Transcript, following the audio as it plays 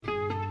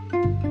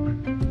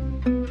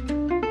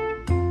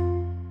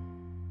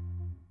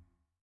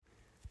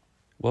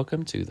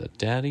Welcome to the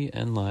Daddy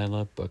and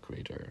Lila book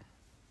reader.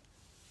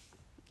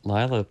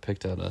 Lila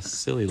picked out a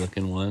silly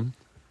looking one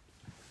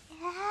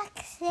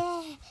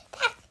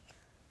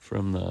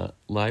from the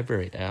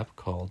library app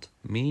called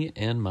Me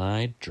and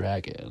My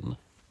Dragon.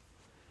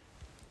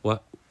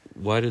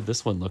 Why did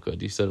this one look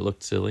good? You said it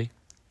looked silly?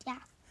 Yeah.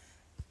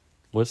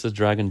 What's the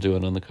dragon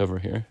doing on the cover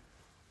here?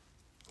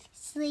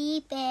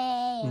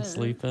 Sleeping. He's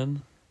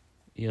sleeping.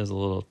 He has a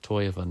little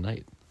toy of a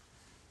knight.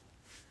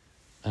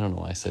 I don't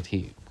know why I said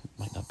he.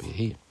 Might not be a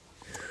he.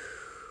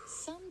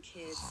 Some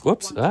kids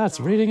Whoops. It's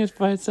reading it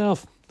by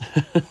itself.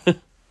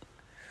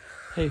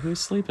 Hey, who's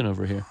sleeping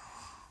over here?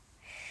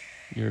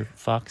 Your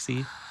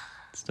Foxy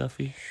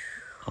Stuffy?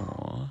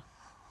 Aw.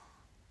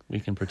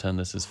 We can pretend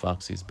this is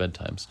Foxy's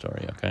bedtime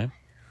story, okay?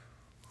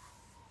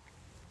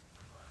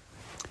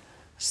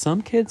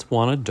 Some kids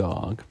want a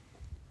dog.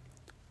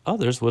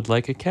 Others would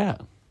like a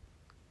cat.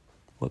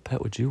 What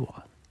pet would you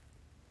want?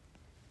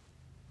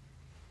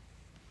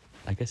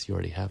 I guess you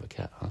already have a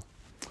cat, huh?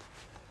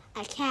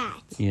 A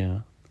cat.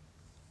 Yeah.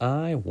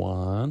 I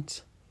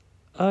want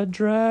a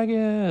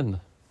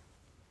dragon.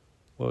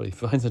 Well, he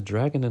finds a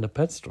dragon in a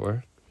pet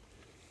store.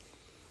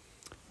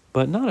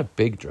 But not a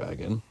big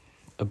dragon.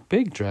 A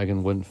big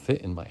dragon wouldn't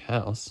fit in my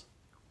house.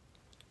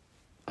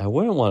 I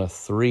wouldn't want a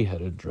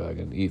 3-headed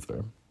dragon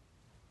either.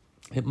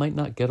 It might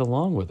not get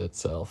along with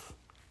itself.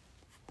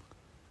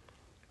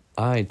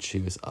 I'd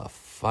choose a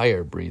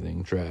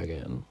fire-breathing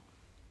dragon.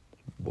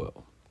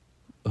 Whoa.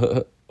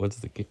 What's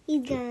the key?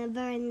 He's gonna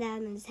burn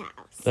down his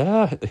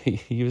house. He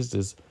used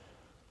his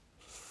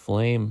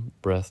flame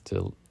breath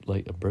to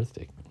light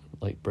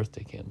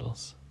birthday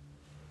candles.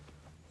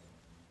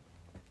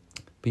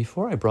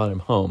 Before I brought him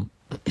home,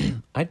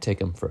 I'd take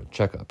him for a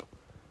checkup.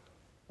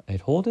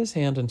 I'd hold his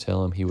hand and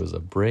tell him he was a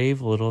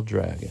brave little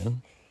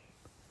dragon.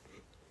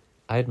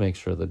 I'd make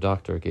sure the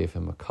doctor gave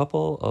him a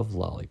couple of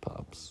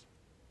lollipops.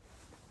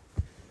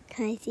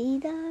 Can I see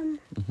them?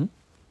 Mm-hmm.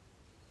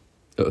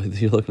 Oh,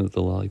 you're looking at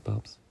the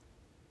lollipops?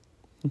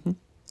 Mm-hmm.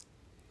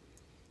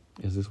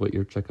 Is this what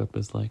your checkup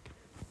is like?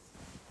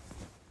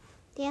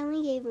 They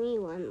only gave me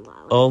one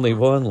lollipop. Only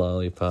one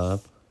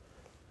lollipop.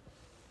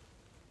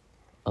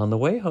 On the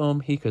way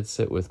home, he could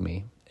sit with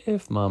me,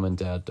 if Mom and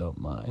Dad don't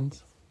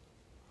mind.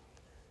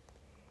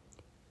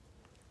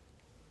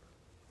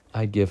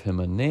 I'd give him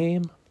a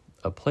name,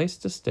 a place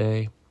to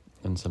stay,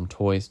 and some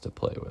toys to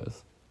play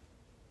with.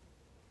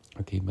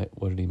 Okay,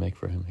 what did he make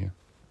for him here?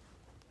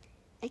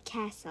 A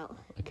castle.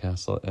 A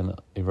castle, and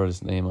he wrote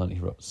his name on it. He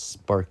wrote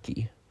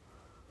Sparky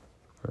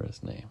for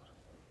his name.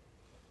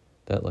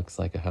 That looks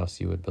like a house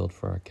you would build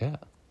for our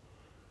cat.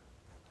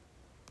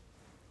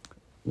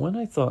 When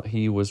I thought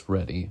he was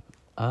ready,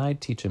 I'd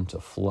teach him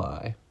to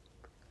fly.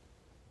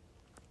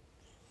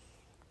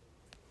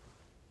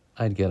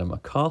 I'd get him a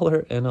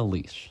collar and a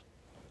leash.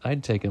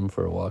 I'd take him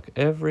for a walk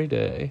every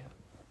day.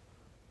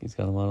 He's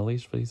got him on a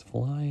leash, but he's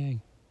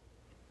flying.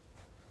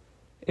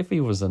 If he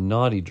was a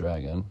naughty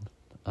dragon,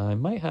 I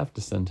might have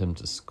to send him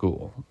to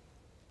school.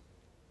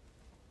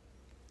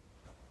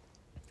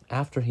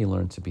 After he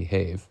learned to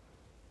behave,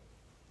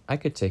 I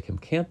could take him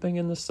camping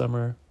in the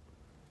summer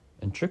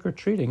and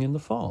trick-or-treating in the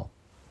fall.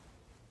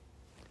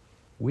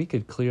 We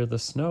could clear the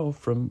snow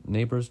from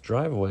neighbors'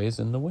 driveways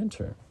in the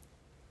winter.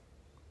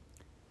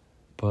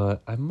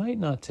 But I might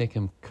not take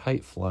him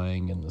kite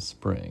flying in the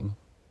spring.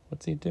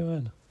 What's he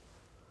doing?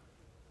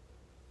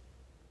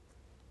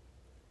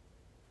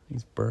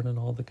 He's burning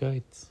all the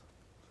kites.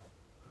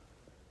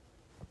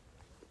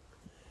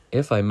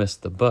 If I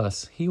missed the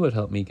bus, he would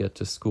help me get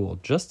to school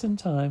just in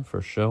time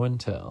for show and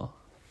tell.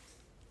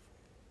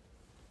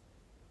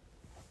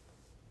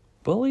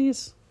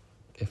 Bullies?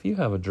 If you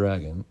have a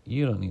dragon,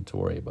 you don't need to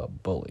worry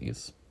about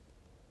bullies.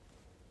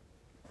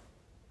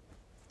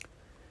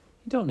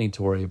 You don't need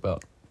to worry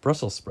about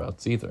Brussels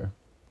sprouts either.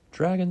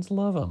 Dragons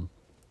love them.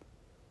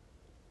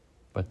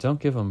 But don't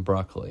give them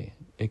broccoli.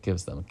 It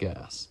gives them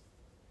gas.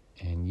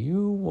 And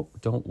you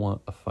don't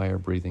want a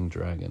fire-breathing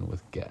dragon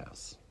with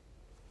gas.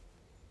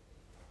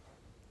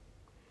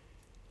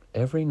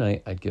 Every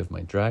night I'd give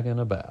my dragon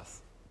a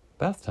bath.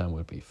 Bath time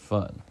would be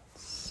fun.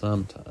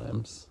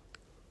 Sometimes.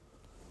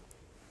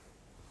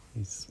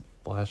 He's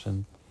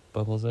splashing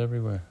bubbles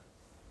everywhere.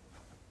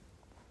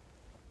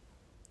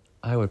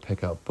 I would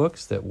pick out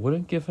books that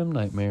wouldn't give him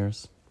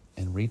nightmares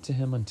and read to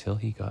him until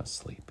he got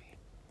sleepy.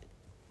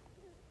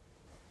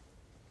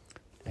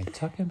 I'd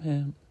tuck him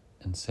in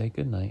and say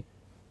goodnight,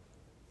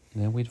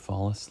 and then we'd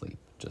fall asleep,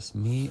 just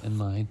me and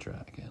my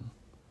dragon.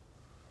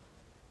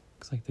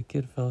 Looks like the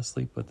kid fell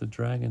asleep, but the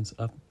dragon's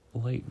up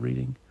late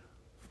reading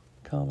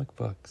comic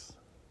books.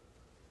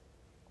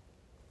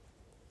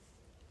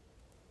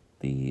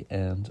 The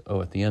end.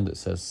 Oh, at the end it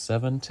says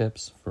 7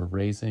 tips for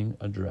raising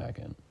a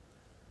dragon.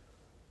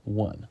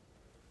 1.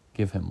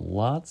 Give him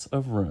lots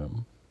of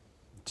room.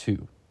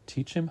 2.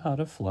 Teach him how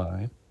to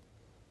fly.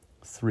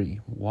 3.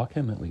 Walk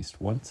him at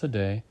least once a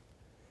day.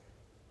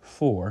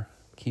 4.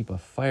 Keep a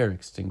fire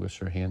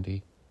extinguisher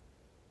handy.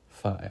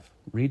 5.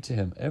 Read to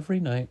him every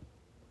night.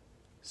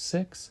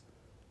 6.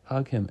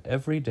 Hug him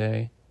every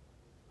day.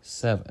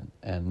 7.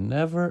 And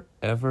never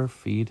ever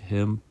feed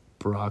him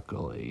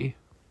broccoli.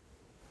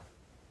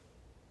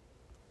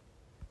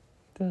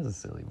 That's a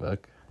silly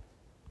book.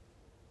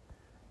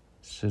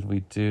 Should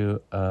we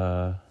do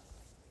a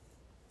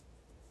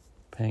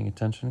paying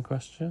attention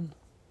question?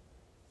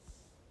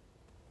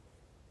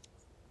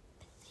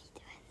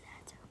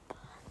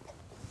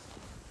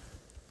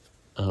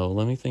 Oh,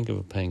 let me think of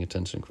a paying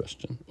attention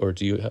question. Or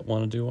do you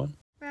want to do one?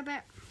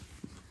 Rabbit.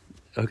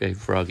 Okay,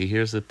 Froggy,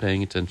 here's a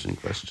paying attention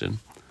question.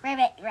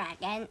 Rabbit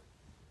dragon.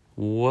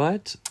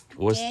 What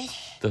was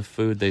Dish. the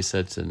food they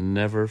said to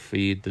never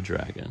feed the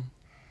dragon?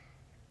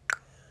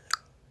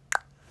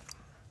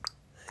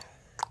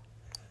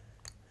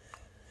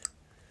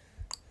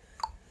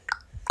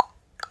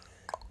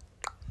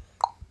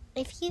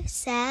 If you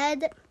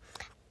said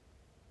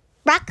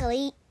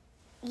broccoli,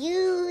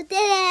 you did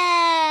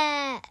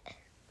it.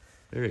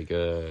 Very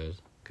good.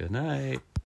 Good night.